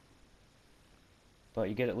on. But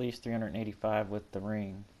you get at least 385 with the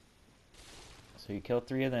ring. So you kill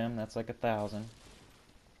 3 of them, that's like 1,000.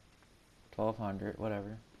 1,200,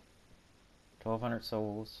 whatever. 1,200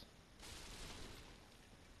 souls.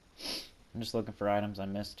 I'm just looking for items I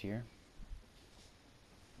missed here.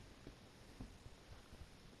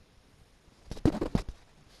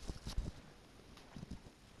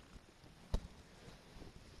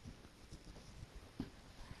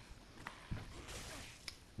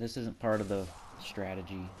 This isn't part of the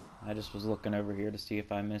strategy. I just was looking over here to see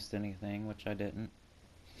if I missed anything, which I didn't.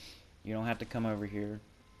 You don't have to come over here.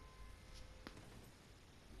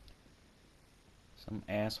 Some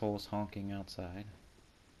assholes honking outside.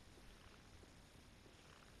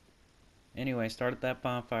 Anyway, start at that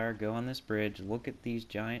bonfire, go on this bridge, look at these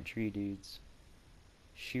giant tree dudes.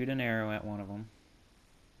 Shoot an arrow at one of them.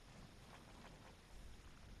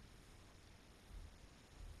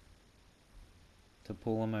 To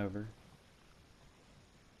pull him over.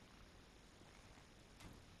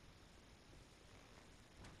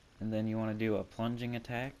 And then you want to do a plunging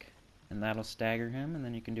attack, and that'll stagger him, and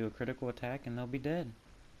then you can do a critical attack and they'll be dead.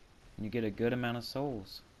 And you get a good amount of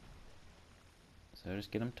souls. So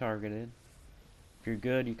just get them targeted. If you're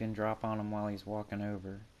good, you can drop on him while he's walking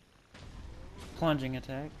over. Plunging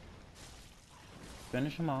attack.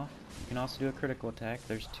 Finish him off. You can also do a critical attack.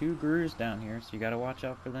 There's 2 grooves down here, so you gotta watch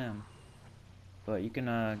out for them. But you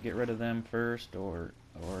can get rid of them first, or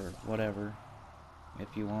whatever,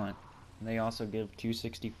 if you want. They also give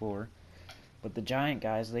 264. But the giant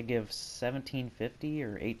guys, they give 1750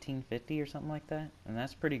 or 1850 or something like that. And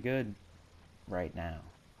that's pretty good right now.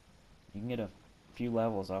 You can get a few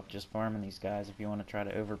levels off just farming these guys if you want to try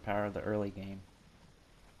to overpower the early game.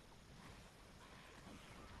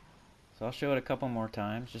 So I'll show it a couple more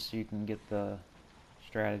times just so you can get the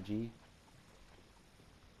strategy.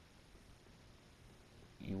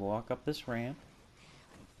 You walk up this ramp,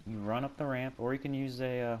 you run up the ramp, or you can use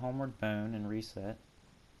a homeward bone and reset.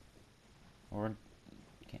 Or,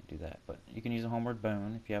 you can't do that, but you can use a homeward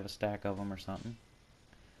bone if you have a stack of them or something.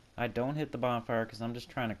 I don't hit the bonfire because I'm just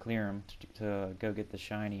trying to clear them to go get the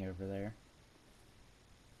shiny over there.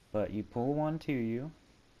 But you pull one to you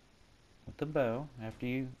with the bow after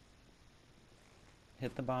you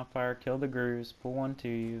hit the bonfire, kill the grooves, pull one to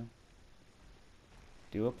you,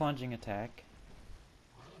 do a plunging attack.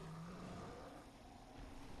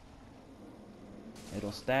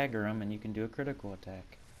 It'll stagger them and you can do a critical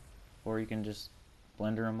attack. Or you can just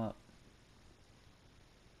blender him up.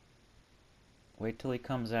 Wait till he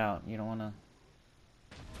comes out. You don't want to...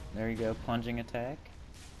 There you go, plunging attack.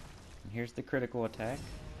 And here's the critical attack.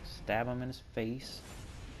 Stab him in his face.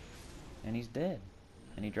 And he's dead.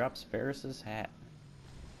 And he drops Ferris's hat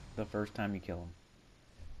the first time you kill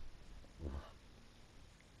him.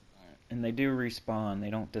 And they do respawn. They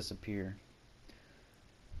don't disappear.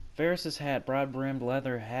 Ferris's hat, broad-brimmed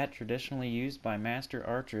leather hat traditionally used by master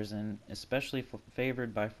archers and especially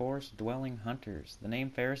favored by forest-dwelling hunters. The name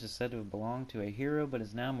Ferris is said to have belonged to a hero, but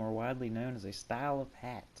is now more widely known as a style of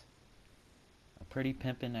hat. A pretty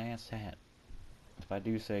pimpin' ass hat, if I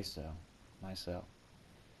do say so myself.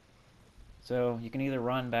 So you can either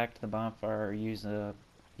run back to the bonfire or use a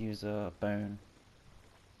bone.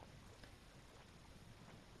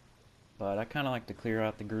 But I kind of like to clear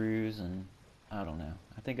out the grooves, and I don't know.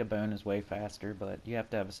 I think a bone is way faster, but you have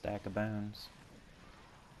to have a stack of bones.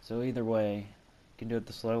 So either way, you can do it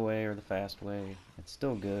the slow way or the fast way. It's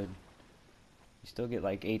still good. You still get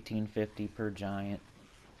like 1850 per giant.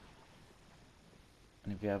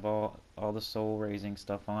 And if you have all the soul raising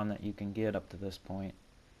stuff on that you can get up to this point,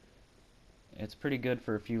 it's pretty good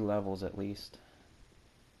for a few levels at least.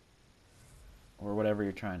 Or whatever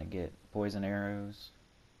you're trying to get. Poison arrows.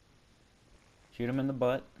 Shoot him in the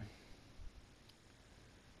butt.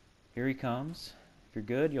 Here he comes. If you're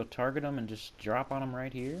good, you'll target him and just drop on him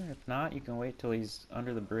right here. If not, you can wait till he's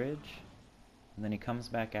under the bridge, and then he comes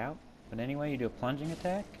back out. But anyway, you do a plunging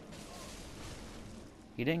attack.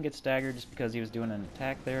 He didn't get staggered just because he was doing an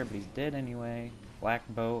attack there, but he's dead anyway. Black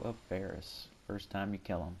Bow of Ferris. First time you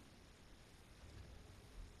kill him.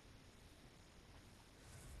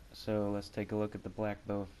 So let's take a look at the Black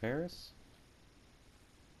Bow of Ferris.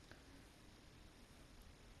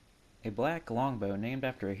 A black longbow named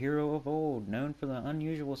after a hero of old, known for the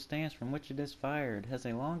unusual stance from which it is fired, has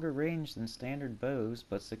a longer range than standard bows,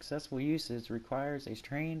 but successful usage requires a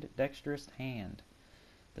trained, dexterous hand.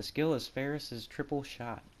 The skill is Ferris's triple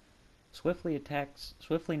shot. Swiftly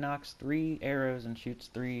knocks 3 arrows and shoots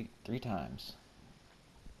three times.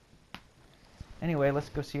 Anyway, let's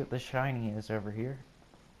go see what the shiny is over here.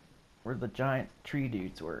 Where the giant tree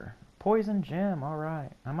dudes were. Poison gem,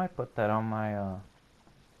 alright. I might put that on my,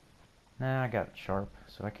 Nah, I got sharp,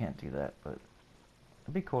 so I can't do that, but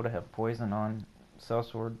it'd be cool to have poison on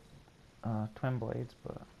sellsword twin blades,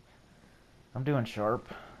 but I'm doing sharp.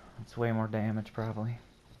 It's way more damage, probably.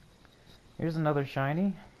 Here's another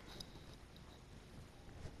shiny.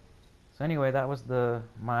 So anyway, that was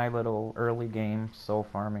my little early game soul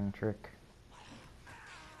farming trick.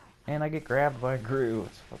 And I get grabbed by a grue.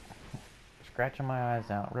 It's scratching my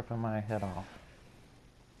eyes out, ripping my head off.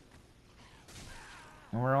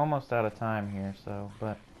 And we're almost out of time here,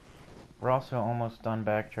 but we're also almost done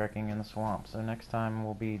backtracking in the swamp, so next time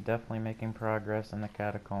we'll be definitely making progress in the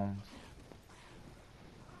catacombs.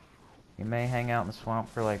 We may hang out in the swamp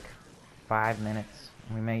for like 5 minutes.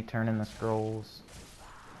 We may turn in the scrolls,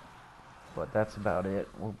 but that's about it.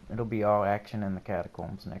 It'll be all action in the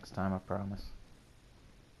catacombs next time, I promise.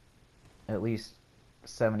 At least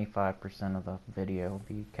 75% of the video will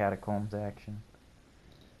be catacombs action.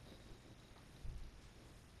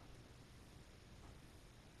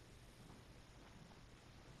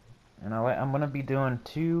 And I'm going to be doing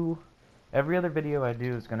every other video I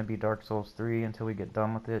do is going to be Dark Souls 3 until we get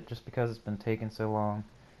done with it, just because it's been taking so long.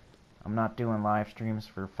 I'm not doing live streams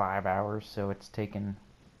for 5 hours, so it's taken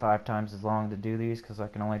 5 times as long to do these, because I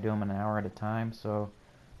can only do them an hour at a time, so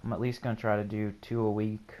I'm at least going to try to do 2 a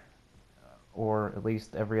week, or at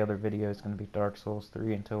least every other video is going to be Dark Souls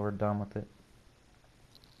 3 until we're done with it.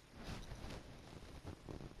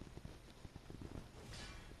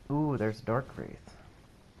 Ooh, there's Dark Wraith.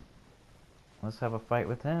 Let's have a fight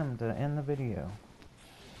with him to end the video.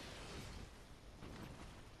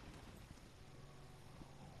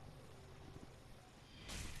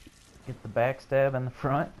 Get the backstab in the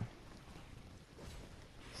front.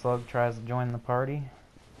 Slug tries to join the party.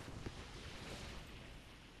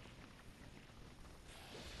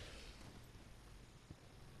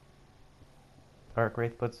 Dark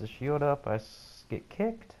Wraith puts the shield up. I get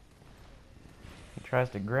kicked. He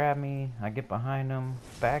tries to grab me. I get behind him.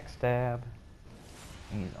 Backstab.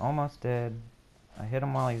 He's almost dead. I hit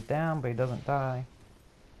him while he's down, but he doesn't die.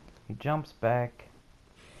 He jumps back.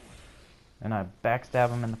 And I backstab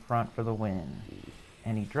him in the front for the win.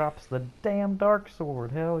 And he drops the damn dark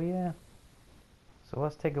sword. Hell yeah. So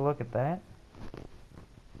let's take a look at that.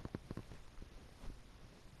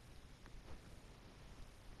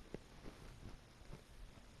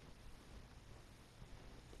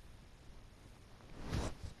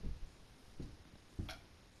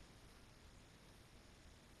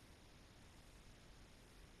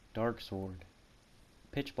 Dark sword.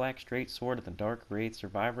 Pitch black straight sword of the dark wraith,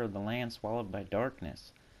 survivor of the land swallowed by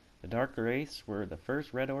darkness. The dark wraiths were the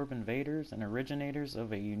first red orb invaders and originators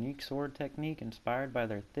of a unique sword technique inspired by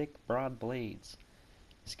their thick, broad blades.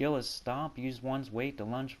 Skill is stomp, use one's weight to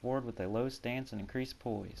lunge forward with a low stance and increase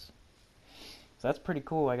poise. So that's pretty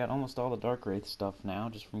cool. I got almost all the dark wraith stuff now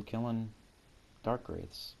just from killing dark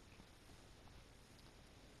wraiths.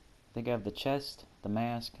 I think I have the chest, the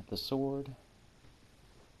mask, the sword,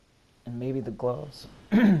 and maybe the gloves.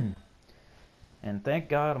 And thank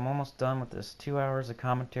God I'm almost done with this 2 hours of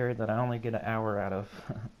commentary that I only get an hour out of.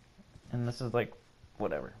 And this is like,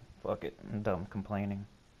 whatever. Fuck it. I'm done complaining.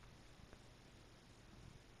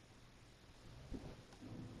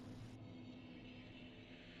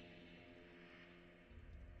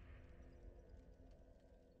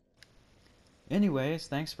 Anyways,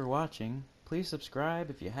 thanks for watching. Please subscribe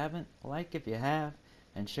if you haven't, like if you have,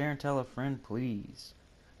 and share and tell a friend, please.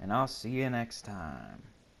 And I'll see you next time.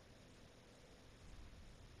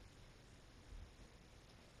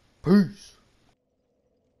 Peace.